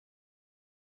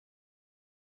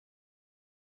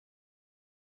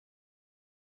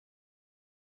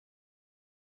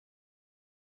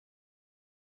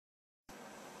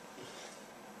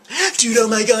Dude, oh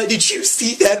my god, did you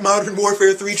see that Modern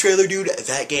Warfare 3 trailer, dude?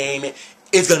 That game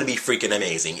is gonna be freaking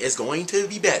amazing. It's going to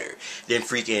be better than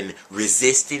freaking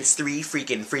Resistance 3,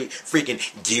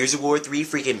 freaking Gears of War 3,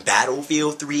 freaking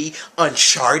Battlefield 3,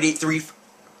 Uncharted 3.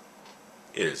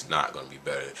 It is not gonna be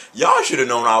better. Y'all should have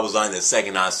known I was lying the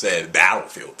second I said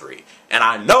Battlefield 3. And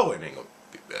I know it ain't gonna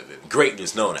be better than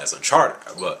greatness known as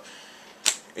Uncharted. But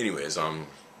anyways,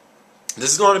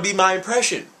 this is going to be my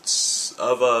impressions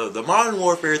of the Modern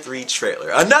Warfare 3 trailer.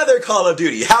 Another Call of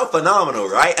Duty. How phenomenal,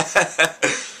 right?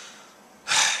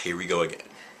 Here we go again.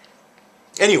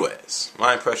 Anyways,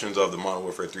 my impressions of the Modern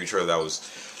Warfare 3 trailer that was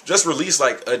just released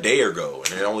like a day ago,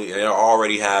 and it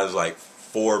already has like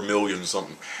 4 million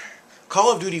something.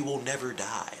 Call of Duty will never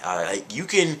die. You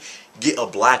can get a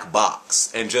black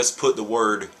box and just put the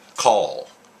word Call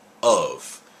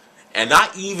of, and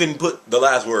not even put the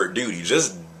last word Duty.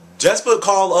 Just put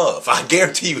Call of. I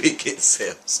guarantee you it gets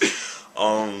sales.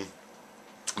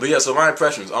 But yeah, so my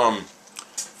impressions.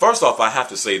 First off, I have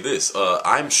to say this.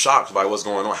 I'm shocked by what's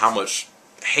going on, how much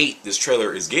hate this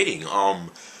trailer is getting.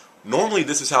 Normally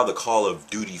this is how the Call of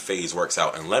Duty phase works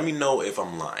out, and let me know if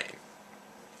I'm lying.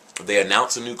 They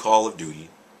announce a new Call of Duty.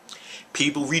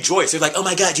 People rejoice. They're like, oh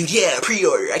my god, dude, yeah,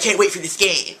 pre-order. I can't wait for this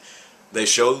game. They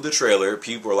show the trailer.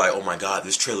 People are like, oh my god,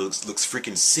 this trailer looks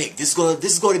freaking sick. This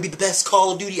is going to be the best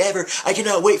Call of Duty ever. I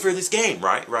cannot wait for this game.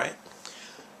 Right?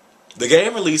 The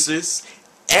game releases.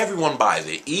 Everyone buys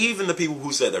it. Even the people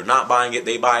who said they're not buying it,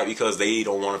 they buy it because they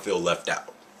don't want to feel left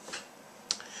out.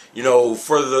 You know,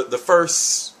 for the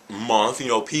first month, you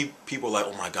know, people are like,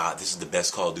 oh my god, this is the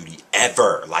best Call of Duty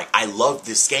ever. Like, I love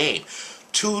this game.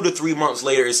 2 to 3 months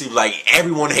later, it seems like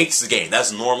everyone hates the game.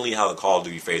 That's normally how the Call of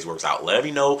Duty phase works out. Let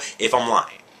me know if I'm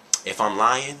lying. If I'm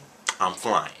lying, I'm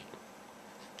flying.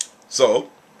 So,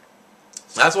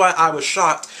 that's why I was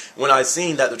shocked when I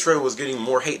seen that the trailer was getting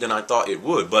more hate than I thought it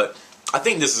would. But I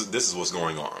think this is what's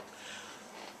going on.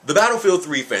 The Battlefield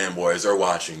 3 fanboys are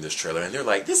watching this trailer and they're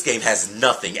like, this game has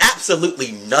nothing,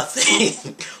 absolutely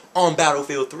nothing on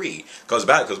Battlefield 3. Because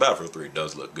Battlefield 3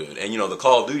 does look good. And you know, the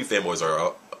Call of Duty fanboys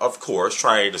are, of course,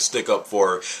 trying to stick up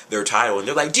for their title. And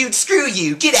they're like, dude, screw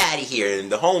you, get out of here.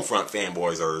 And the Homefront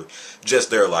fanboys are just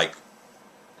there like,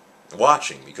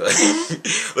 watching. Because,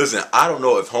 listen, I don't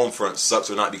know if Homefront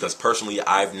sucks or not because personally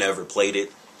I've never played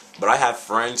it. But I have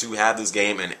friends who have this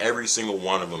game, and every single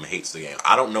one of them hates the game.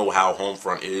 I don't know how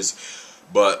Homefront is,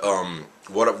 but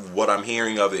what I'm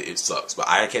hearing of it, it sucks. But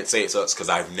I can't say it sucks because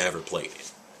I've never played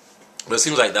it. But it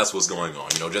seems like that's what's going on.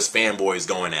 You know, just fanboys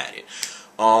going at it.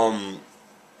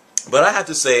 But I have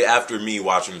to say, after me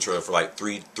watching the trailer for like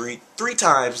three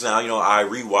times now, you know, I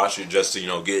rewatched it just to, you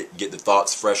know, get the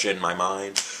thoughts fresh in my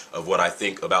mind of what I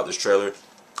think about this trailer.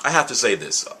 I have to say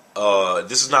this.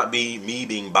 This is not me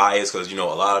being biased because, you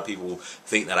know, a lot of people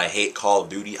think that I hate Call of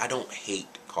Duty. I don't hate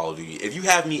Call of Duty. If you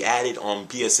have me added on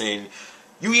PSN,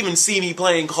 you even see me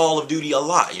playing Call of Duty a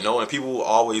lot, you know, and people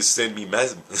always send me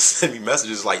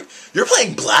messages like, you're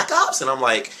playing Black Ops? And I'm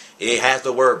like, it has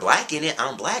the word black in it.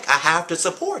 I'm black. I have to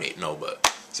support it. No,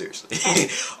 but seriously.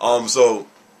 So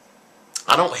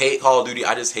I don't hate Call of Duty.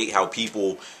 I just hate how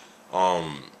people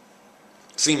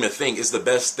seem to think it's the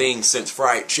best thing since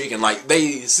fried chicken. Like,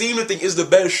 they seem to think it's the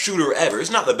best shooter ever. It's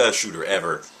not the best shooter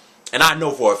ever. And I know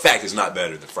for a fact it's not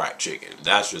better than fried chicken.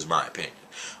 That's just my opinion.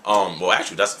 Well,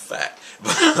 actually, that's a fact.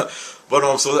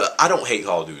 But so I don't hate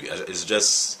Call of Duty. It's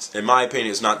just, in my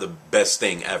opinion, it's not the best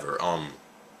thing ever.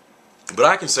 But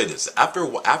I can say this. After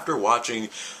watching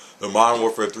the Modern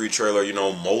Warfare 3 trailer, you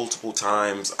know, multiple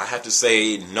times, I have to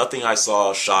say nothing I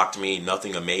saw shocked me.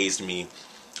 Nothing amazed me.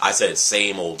 I said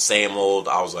same old, same old.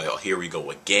 I was like, oh, here we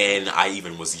go again. I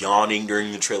even was yawning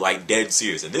during the trailer, like dead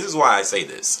serious. And this is why I say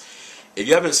this. If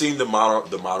you haven't seen the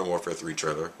Modern Warfare 3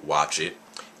 trailer, watch it.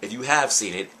 If you have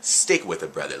seen it, stick with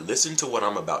it, brother. Listen to what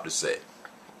I'm about to say.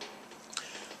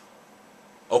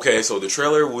 Okay, so the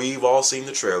trailer, we've all seen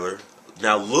the trailer.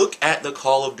 Now look at the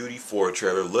Call of Duty 4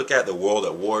 trailer. Look at the World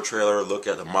at War trailer. Look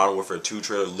at the Modern Warfare 2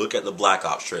 trailer. Look at the Black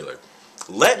Ops trailer.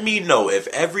 Let me know if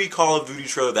every Call of Duty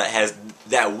trailer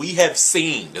that we have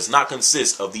seen does not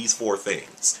consist of these 4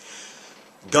 things.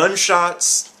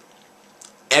 Gunshots,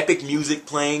 epic music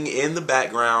playing in the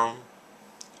background,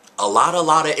 a lot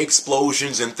of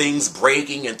explosions and things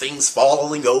breaking and things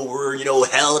falling over, you know,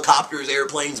 helicopters,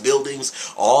 airplanes,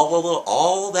 buildings,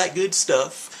 all that good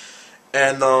stuff.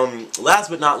 And last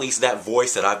but not least, that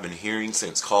voice that I've been hearing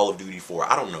since Call of Duty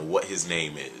 4. I don't know what his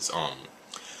name is.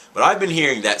 But I've been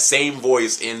hearing that same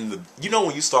voice in the, you know,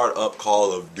 when you start up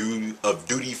Call of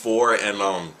Duty 4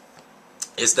 and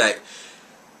it's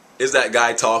is that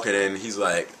guy talking and he's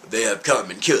like, they have come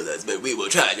and killed us, but we will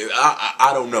try to. I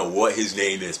don't know what his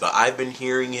name is, but I've been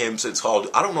hearing him since Call of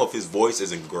Duty. I don't know if his voice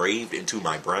is engraved into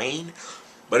my brain,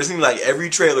 but it seems like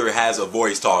every trailer has a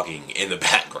voice talking in the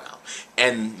background.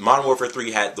 And Modern Warfare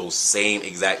 3 had those same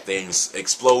exact things.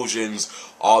 Explosions,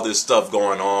 all this stuff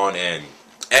going on, and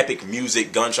epic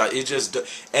music, gunshot. It just,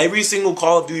 every single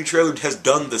Call of Duty trailer has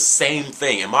done the same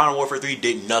thing, and Modern Warfare 3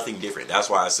 did nothing different. That's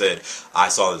why I said I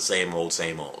saw the same old,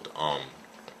 same old.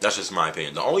 That's just my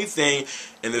opinion. The only thing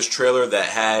in this trailer that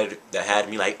had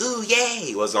me like, ooh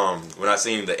yay, was when I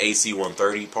seen the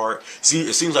AC-130 part. See,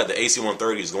 it seems like the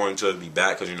AC-130 is going to be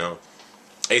back, because you know,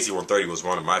 AC-130 was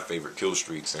one of my favorite kill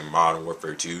streaks in Modern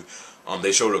Warfare 2.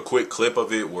 They showed a quick clip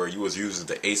of it where you was using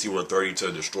the AC-130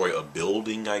 to destroy a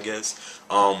building, I guess.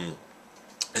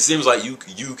 It seems like you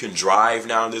can drive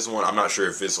now in this one. I'm not sure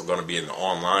if it's going to be in the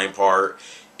online part.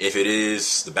 If it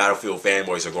is, the Battlefield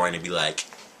fanboys are going to be like,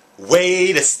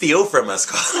 way to steal from us.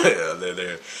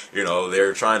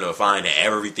 They're trying to find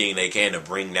everything they can to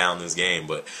bring down this game.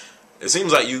 But it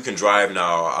seems like you can drive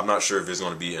now. I'm not sure if it's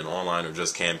going to be an online or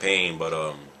just campaign,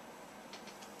 but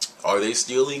are they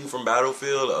stealing from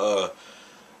Battlefield?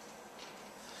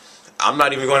 I'm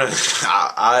not even going to.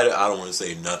 I don't want to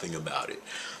say nothing about it.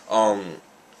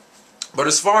 But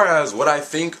as far as what I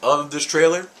think of this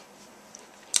trailer,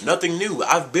 nothing new.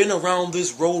 I've been around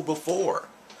this road before.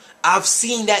 I've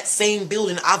seen that same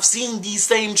building. I've seen these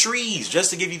same trees.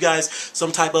 Just to give you guys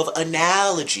some type of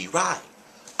analogy, right?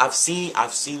 I've seen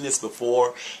this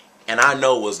before, and I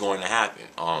know what's going to happen.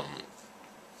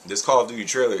 This Call of Duty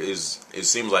trailer it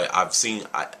seems like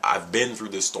I've been through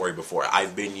this story before.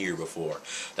 I've been here before.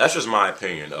 That's just my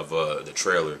opinion of the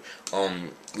trailer.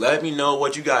 Let me know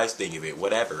what you guys think of it,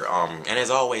 whatever. And as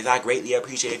always, I greatly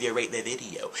appreciate if you rate the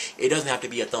video. It doesn't have to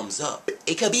be a thumbs up.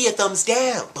 It could be a thumbs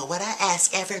down. But what I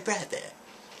ask every brother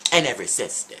and every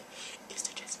sister is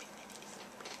to just be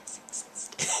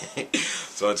sister.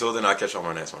 So until then, I'll catch you on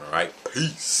my next one, alright?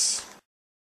 Peace.